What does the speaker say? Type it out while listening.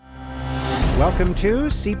Welcome to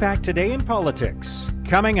CPAC Today in Politics.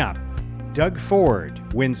 Coming up, Doug Ford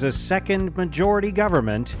wins a second majority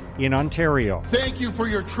government in Ontario. Thank you for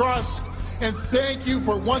your trust, and thank you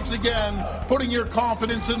for once again putting your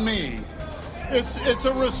confidence in me. It's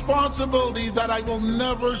a responsibility that I will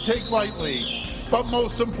never take lightly. But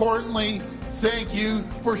most importantly, thank you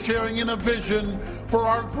for sharing in a vision for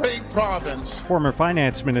our great province. Former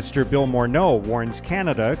Finance Minister Bill Morneau warns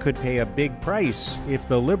Canada could pay a big price if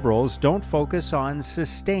the Liberals don't focus on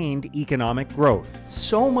sustained economic growth.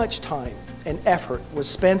 So much time and effort was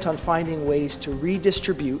spent on finding ways to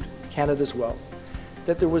redistribute Canada's wealth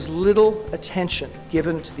that there was little attention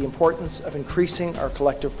given to the importance of increasing our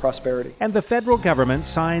collective prosperity. And the federal government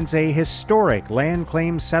signs a historic land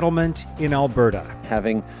claim settlement in Alberta.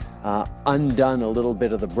 Having undone a little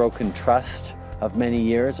bit of the broken trust of many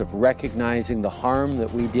years, of recognizing the harm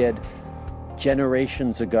that we did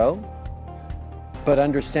generations ago, but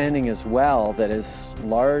understanding as well that as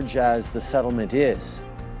large as the settlement is,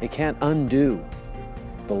 it can't undo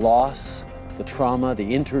the loss, the trauma,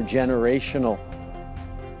 the intergenerational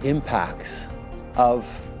impacts of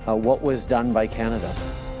what was done by Canada.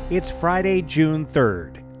 It's Friday, June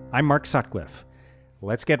 3rd. I'm Mark Sutcliffe.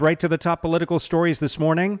 Let's get right to the top political stories this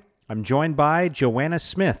morning. I'm joined by Joanna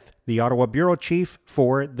Smith, the Ottawa Bureau Chief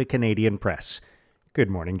for the Canadian Press. Good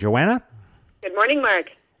morning, Joanna. Good morning,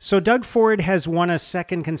 Mark. So Doug Ford has won a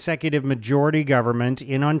second consecutive majority government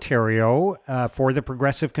in Ontario for the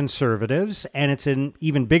Progressive Conservatives, and it's an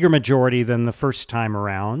even bigger majority than the first time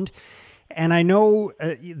around. And I know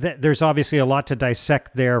that there's obviously a lot to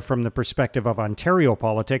dissect there from the perspective of Ontario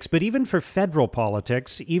politics, but even for federal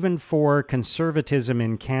politics, even for conservatism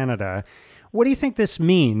in Canada, what do you think this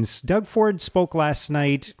means? Doug Ford spoke last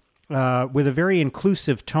night with a very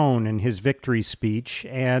inclusive tone in his victory speech,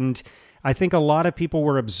 and I think a lot of people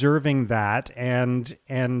were observing that and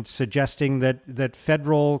suggesting that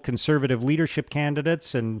federal conservative leadership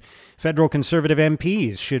candidates and federal conservative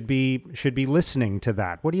MPs should be listening to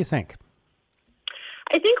that. What do you think?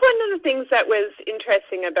 I think one of the things that was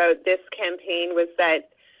interesting about this campaign was that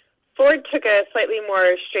Ford took a slightly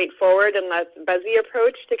more straightforward and less buzzy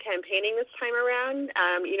approach to campaigning this time around,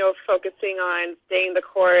 focusing on staying the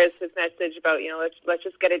course, his message about, let's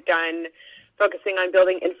just get it done, focusing on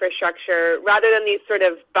building infrastructure, rather than these sort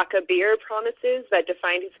of buck a beer promises that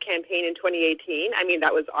defined his campaign in 2018. I mean,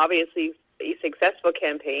 that was obviously a successful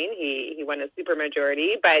campaign. He won a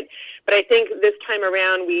supermajority, but I think this time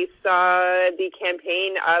around we saw the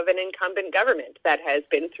campaign of an incumbent government that has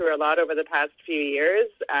been through a lot over the past few years,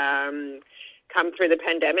 come through the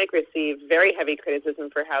pandemic, received very heavy criticism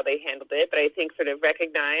for how they handled it, but I think sort of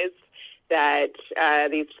recognized that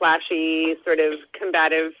these flashy sort of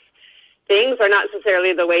combative things are not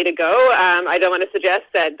necessarily the way to go. I don't want to suggest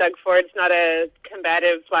that Doug Ford's not a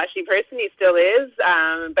combative, flashy person. He still is,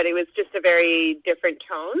 but it was just a very different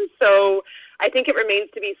tone. So I think it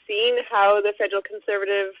remains to be seen how the federal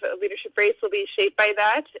conservative leadership race will be shaped by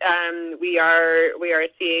that. We are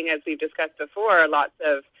seeing, as we've discussed before, lots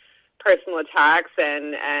of personal attacks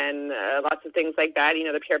and lots of things like that.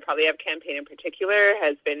 The Pierre Poilievre campaign in particular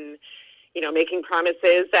has been making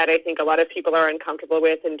promises that I think a lot of people are uncomfortable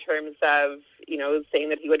with in terms of, saying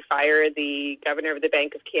that he would fire the governor of the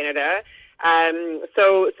Bank of Canada.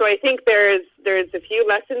 So I think there's a few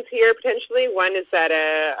lessons here potentially. One is that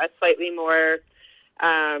a slightly more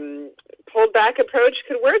pulled back approach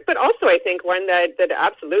could work, but also I think one that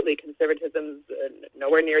absolutely conservatism's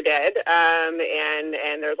nowhere near dead, and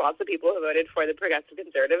there's lots of people who voted for the Progressive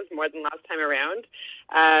Conservatives more than last time around,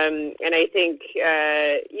 and I think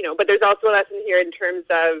but there's also a lesson here in terms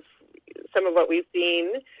of some of what we've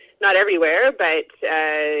seen, not everywhere, but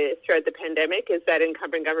throughout the pandemic, is that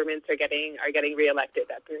incumbent governments are getting reelected.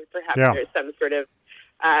 That perhaps there's some sort of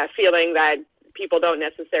feeling that people don't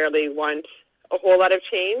necessarily want a whole lot of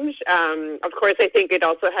change. Of course, I think it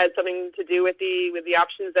also had something to do with the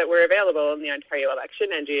options that were available in the Ontario election.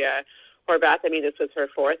 Andrea Horwath, this was her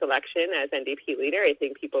fourth election as NDP leader. I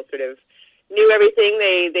think people sort of knew everything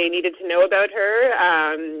they needed to know about her,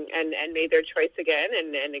 and made their choice again,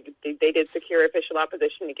 and they did secure official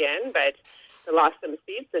opposition again, but they lost some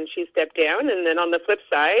seats, and she stepped down. And then on the flip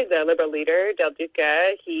side, the Liberal leader, Del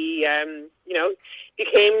Duca, he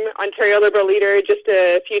became Ontario Liberal leader just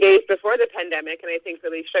a few days before the pandemic, and I think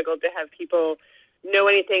really struggled to have people know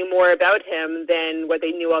anything more about him than what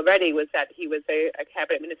they knew already, was that he was a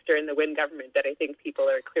cabinet minister in the Wynne government that I think people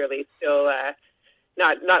are clearly still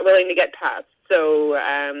not willing to get past. So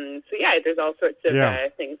yeah, there's all sorts of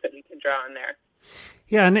things that we can draw on there.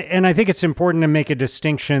 Yeah, and I think it's important to make a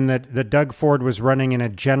distinction that Doug Ford was running in a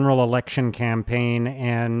general election campaign,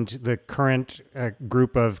 and the current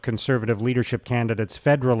group of conservative leadership candidates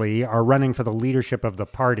federally are running for the leadership of the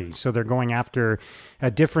party. So they're going after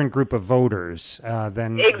a different group of voters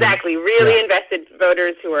than... Really invested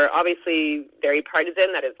voters who are obviously very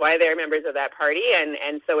partisan. That is why they're members of that party,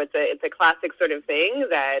 and so it's a classic sort of thing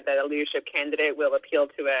that a leadership candidate will appeal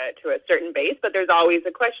to a certain base, but there's always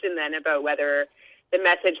a question then about whether the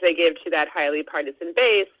message they give to that highly partisan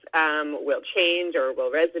base will change or will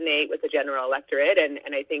resonate with the general electorate. And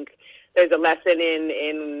I think there's a lesson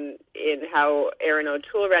in how Aaron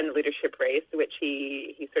O'Toole ran the leadership race, which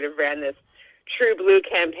he sort of ran this true blue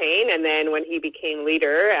campaign. And then when he became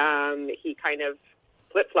leader, he kind of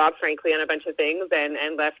flip-flopped, frankly, on a bunch of things and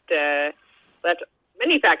left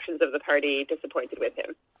many factions of the party disappointed with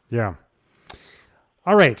him. Yeah.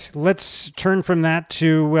 All right, let's turn from that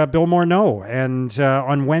to Bill Morneau. And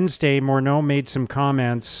on Wednesday, Morneau made some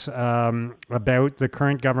comments about the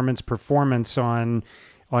current government's performance on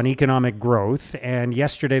economic growth. And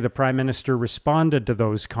yesterday, the Prime Minister responded to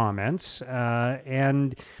those comments.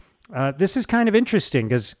 And this is kind of interesting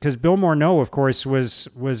because Bill Morneau, of course,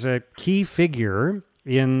 was a key figure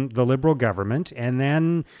in the Liberal government. And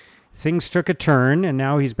then things took a turn, and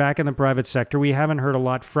now he's back in the private sector. We haven't heard a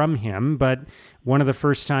lot from him, but one of the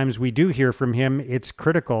first times we do hear from him, it's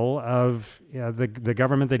critical of the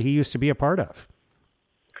government that he used to be a part of.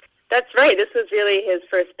 That's right. This was really his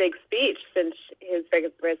first big speech since his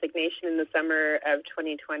resignation in the summer of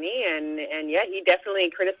 2020. And yeah, he definitely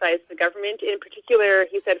criticized the government. In particular,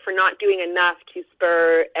 he said, for not doing enough to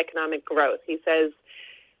spur economic growth. He says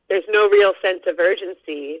there's no real sense of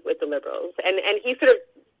urgency with the Liberals. And he sort of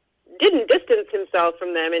didn't distance himself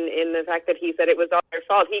from them in the fact that he said it was all their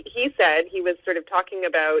fault. He said he was sort of talking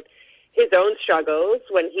about his own struggles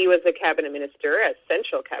when he was a cabinet minister, a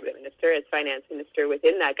central cabinet minister, as finance minister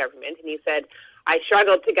within that government. And he said, I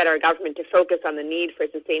struggled to get our government to focus on the need for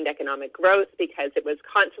sustained economic growth because it was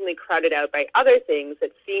constantly crowded out by other things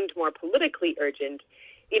that seemed more politically urgent,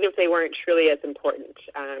 even if they weren't truly as important.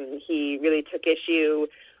 He really took issue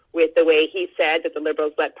with the way he said that the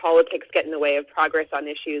Liberals let politics get in the way of progress on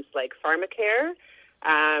issues like pharmacare.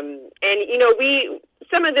 And, you know,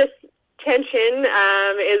 some of this tension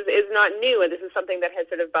is not new, and this is something that has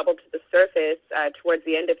sort of bubbled to the surface towards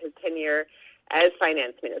the end of his tenure as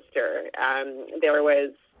finance minister. There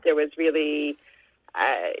was really,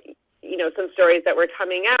 you know, some stories that were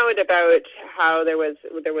coming out about how there was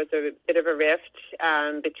a bit of a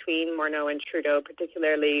rift between Morneau and Trudeau,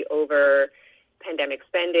 particularly over pandemic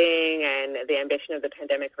spending and the ambition of the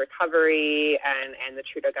pandemic recovery and the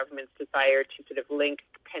Trudeau government's desire to sort of link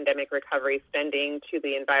pandemic recovery spending to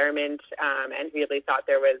the environment, and really thought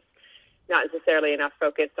there was not necessarily enough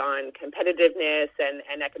focus on competitiveness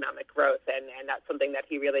and economic growth. And that's something that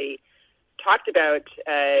he really talked about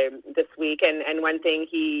this week. And one thing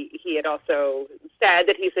he had also said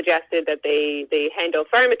that he suggested that they handle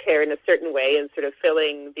pharmacare in a certain way and sort of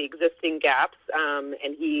filling the existing gaps.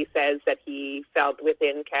 And he says that he felt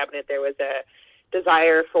within cabinet there was a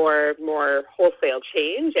desire for more wholesale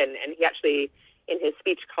change. And he actually, in his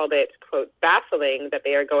speech, called it, quote, baffling that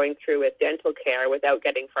they are going through with dental care without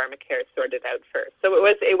getting pharmacare sorted out first. So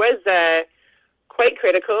it was quite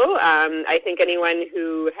critical. I think anyone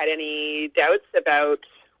who had any doubts about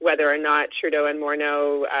whether or not Trudeau and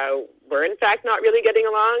Morneau were in fact not really getting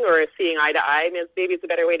along or seeing eye to eye, maybe it's a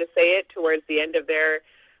better way to say it, towards the end of their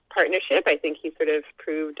partnership, I think he sort of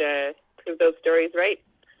proved those stories right.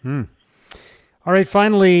 All right,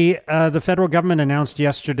 finally, the federal government announced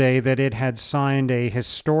yesterday that it had signed a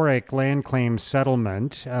historic land claim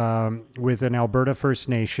settlement with an Alberta First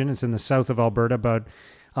Nation. It's in the south of Alberta, about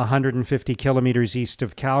 150 kilometers east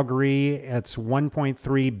of Calgary. It's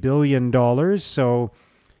 $1.3 billion. So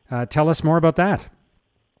tell us more about that.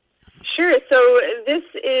 Sure. So this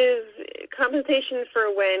is compensation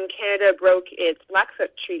for when Canada broke its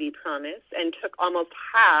Blackfoot Treaty promise and took almost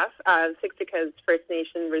half of Siksika's First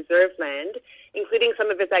Nation reserve land, including some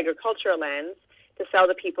of its agricultural lands, to sell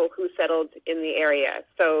to people who settled in the area.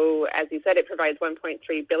 So, as you said, it provides $1.3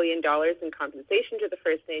 billion in compensation to the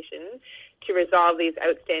First Nation to resolve these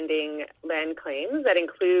outstanding land claims. That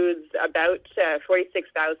includes about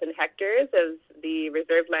 46,000 hectares of the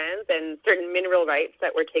reserve lands and certain mineral rights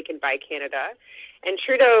that were taken by Canada. And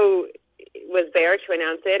Trudeau was there to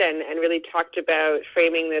announce it and really talked about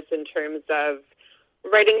framing this in terms of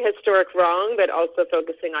righting historic wrong, but also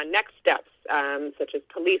focusing on next steps, such as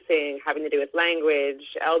policing, having to do with language,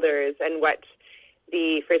 elders, and what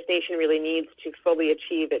the First Nation really needs to fully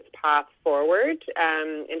achieve its path forward.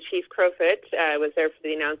 And Chief Crowfoot was there for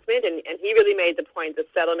the announcement, and he really made the point the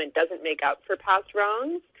settlement doesn't make up for past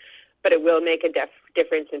wrongs, but it will make a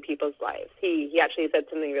difference in people's lives. He actually said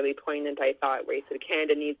something really poignant, I thought, where he said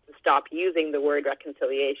Canada needs to stop using the word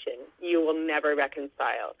reconciliation. You will never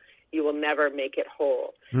reconcile. You will never make it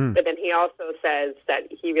whole. But then he also says that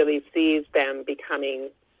he really sees them becoming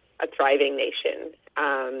a thriving nation.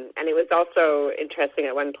 And it was also interesting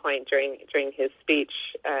at one point during his speech,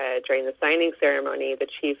 during the signing ceremony, the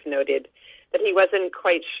chief noted that he wasn't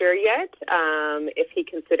quite sure yet if he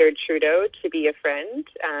considered Trudeau to be a friend.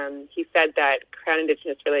 He said that Crown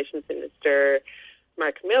Indigenous Relations Minister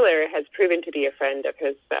Mark Miller has proven to be a friend of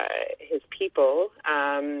his people,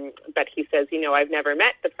 but he says, I've never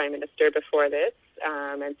met the Prime Minister before this,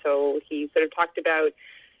 and so he sort of talked about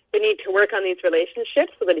the need to work on these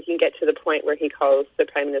relationships so that he can get to the point where he calls the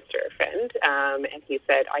Prime Minister a friend, and he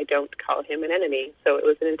said, I don't call him an enemy. So it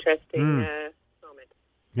was an interesting moment.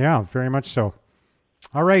 Yeah, very much so.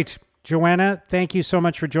 All right, Joanna, thank you so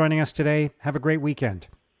much for joining us today. Have a great weekend.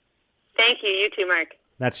 Thank you. You too, Mark.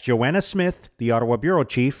 That's Joanna Smith, the Ottawa Bureau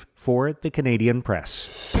Chief for the Canadian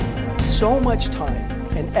Press. So much time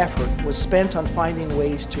and effort was spent on finding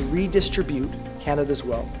ways to redistribute Canada's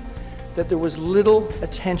wealth that there was little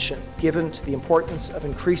attention given to the importance of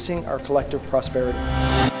increasing our collective prosperity.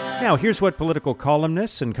 Now, here's what political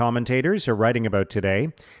columnists and commentators are writing about today.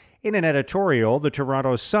 In an editorial, the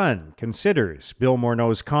Toronto Sun considers Bill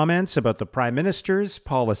Morneau's comments about the Prime Minister's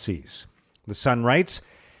policies. The Sun writes,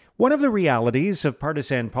 one of the realities of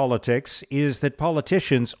partisan politics is that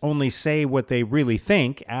politicians only say what they really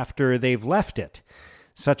think after they've left it.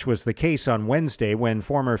 Such was the case on Wednesday when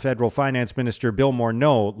former federal finance minister Bill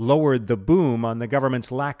Morneau lowered the boom on the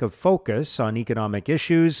government's lack of focus on economic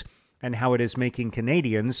issues and how it is making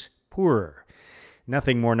Canadians poorer.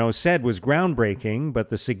 Nothing Morneau said was groundbreaking, but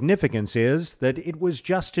the significance is that it was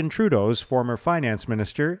Justin Trudeau's former finance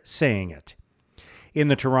minister saying it. In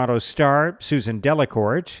the Toronto Star, Susan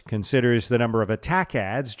Delacourt considers the number of attack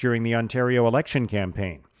ads during the Ontario election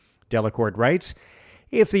campaign. Delacourt writes,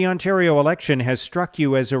 if the Ontario election has struck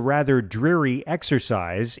you as a rather dreary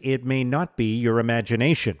exercise, it may not be your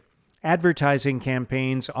imagination. Advertising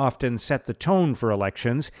campaigns often set the tone for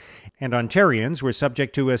elections, and Ontarians were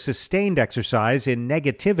subject to a sustained exercise in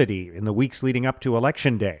negativity in the weeks leading up to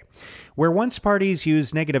Election Day. Where once parties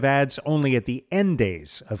used negative ads only at the end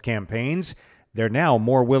days of campaigns, they're now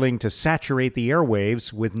more willing to saturate the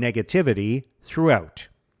airwaves with negativity throughout.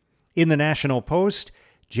 In the National Post,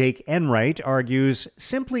 Jake Enright argues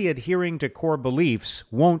simply adhering to core beliefs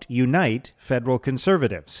won't unite federal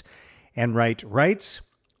conservatives. Enright writes,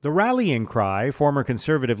 the rallying cry former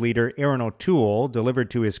Conservative leader Erin O'Toole delivered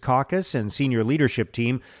to his caucus and senior leadership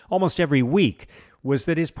team almost every week was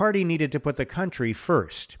that his party needed to put the country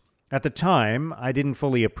first. At the time, I didn't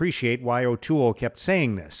fully appreciate why O'Toole kept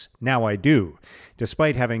saying this. Now I do.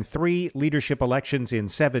 Despite having 3 leadership elections in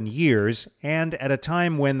 7 years, and at a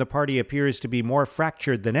time when the party appears to be more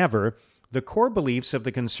fractured than ever, the core beliefs of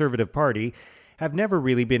the Conservative Party have never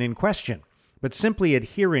really been in question. But simply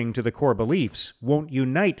adhering to the core beliefs won't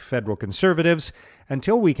unite federal Conservatives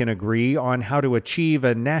until we can agree on how to achieve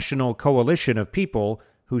a national coalition of people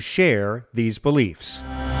who share these beliefs.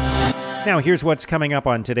 Now, here's what's coming up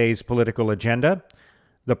on today's political agenda.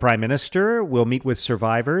 The Prime Minister will meet with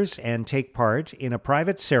survivors and take part in a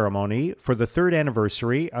private ceremony for the 3rd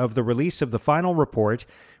anniversary of the release of the final report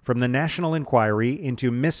from the National Inquiry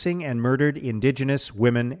into Missing and Murdered Indigenous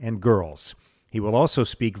Women and Girls. He will also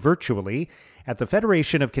speak virtually at the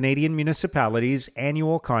Federation of Canadian Municipalities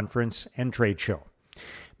annual conference and trade show.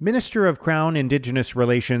 Minister of Crown Indigenous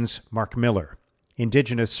Relations Mark Miller,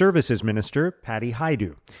 Indigenous Services Minister Patty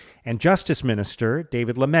Hajdu, and Justice Minister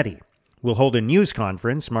David Lametti will hold a news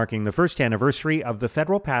conference marking the 1st anniversary of the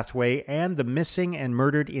federal pathway and the Missing and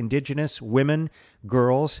Murdered Indigenous Women,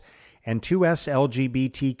 Girls, and 2S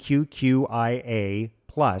LGBTQIA+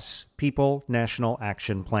 People National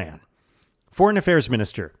Action Plan. Foreign Affairs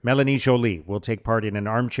Minister Mélanie Joly will take part in an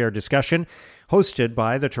armchair discussion hosted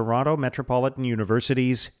by the Toronto Metropolitan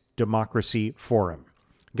University's Democracy Forum.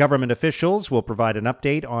 Government officials will provide an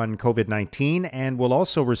update on COVID-19 and will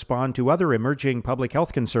also respond to other emerging public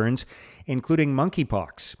health concerns, including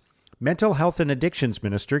monkeypox. Mental Health and Addictions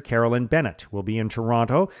Minister Carolyn Bennett will be in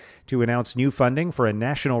Toronto to announce new funding for a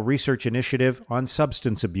national research initiative on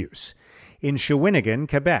substance abuse. In Shawinigan,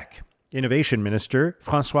 Quebec, Innovation Minister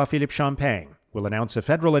François-Philippe Champagne will announce a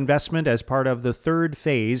federal investment as part of the 3rd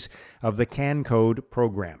phase of the CanCode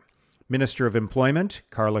program. Minister of Employment,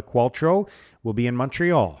 Carla Qualtrough, will be in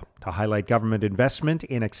Montreal to highlight government investment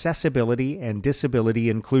in accessibility and disability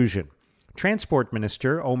inclusion. Transport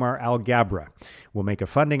Minister Omar Al-Gabra will make a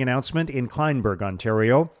funding announcement in Kleinburg,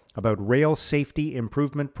 Ontario, about Rail Safety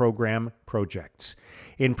Improvement Program projects.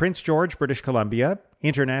 In Prince George, British Columbia,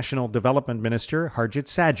 International Development Minister Harjit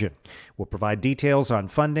Sajjan will provide details on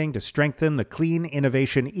funding to strengthen the clean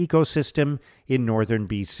innovation ecosystem in northern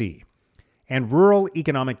BC. And Rural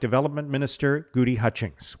Economic Development Minister Goody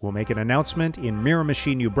Hutchings will make an announcement in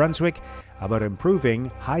Miramichi, New Brunswick about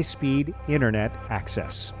improving high-speed internet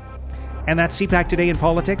access. And that's CPAC Today in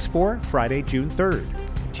Politics for Friday, June 3rd.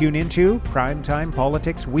 Tune into Primetime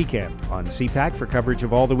Politics Weekend on CPAC for coverage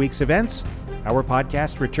of all the week's events. Our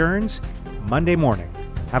podcast returns Monday morning.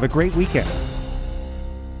 Have a great weekend.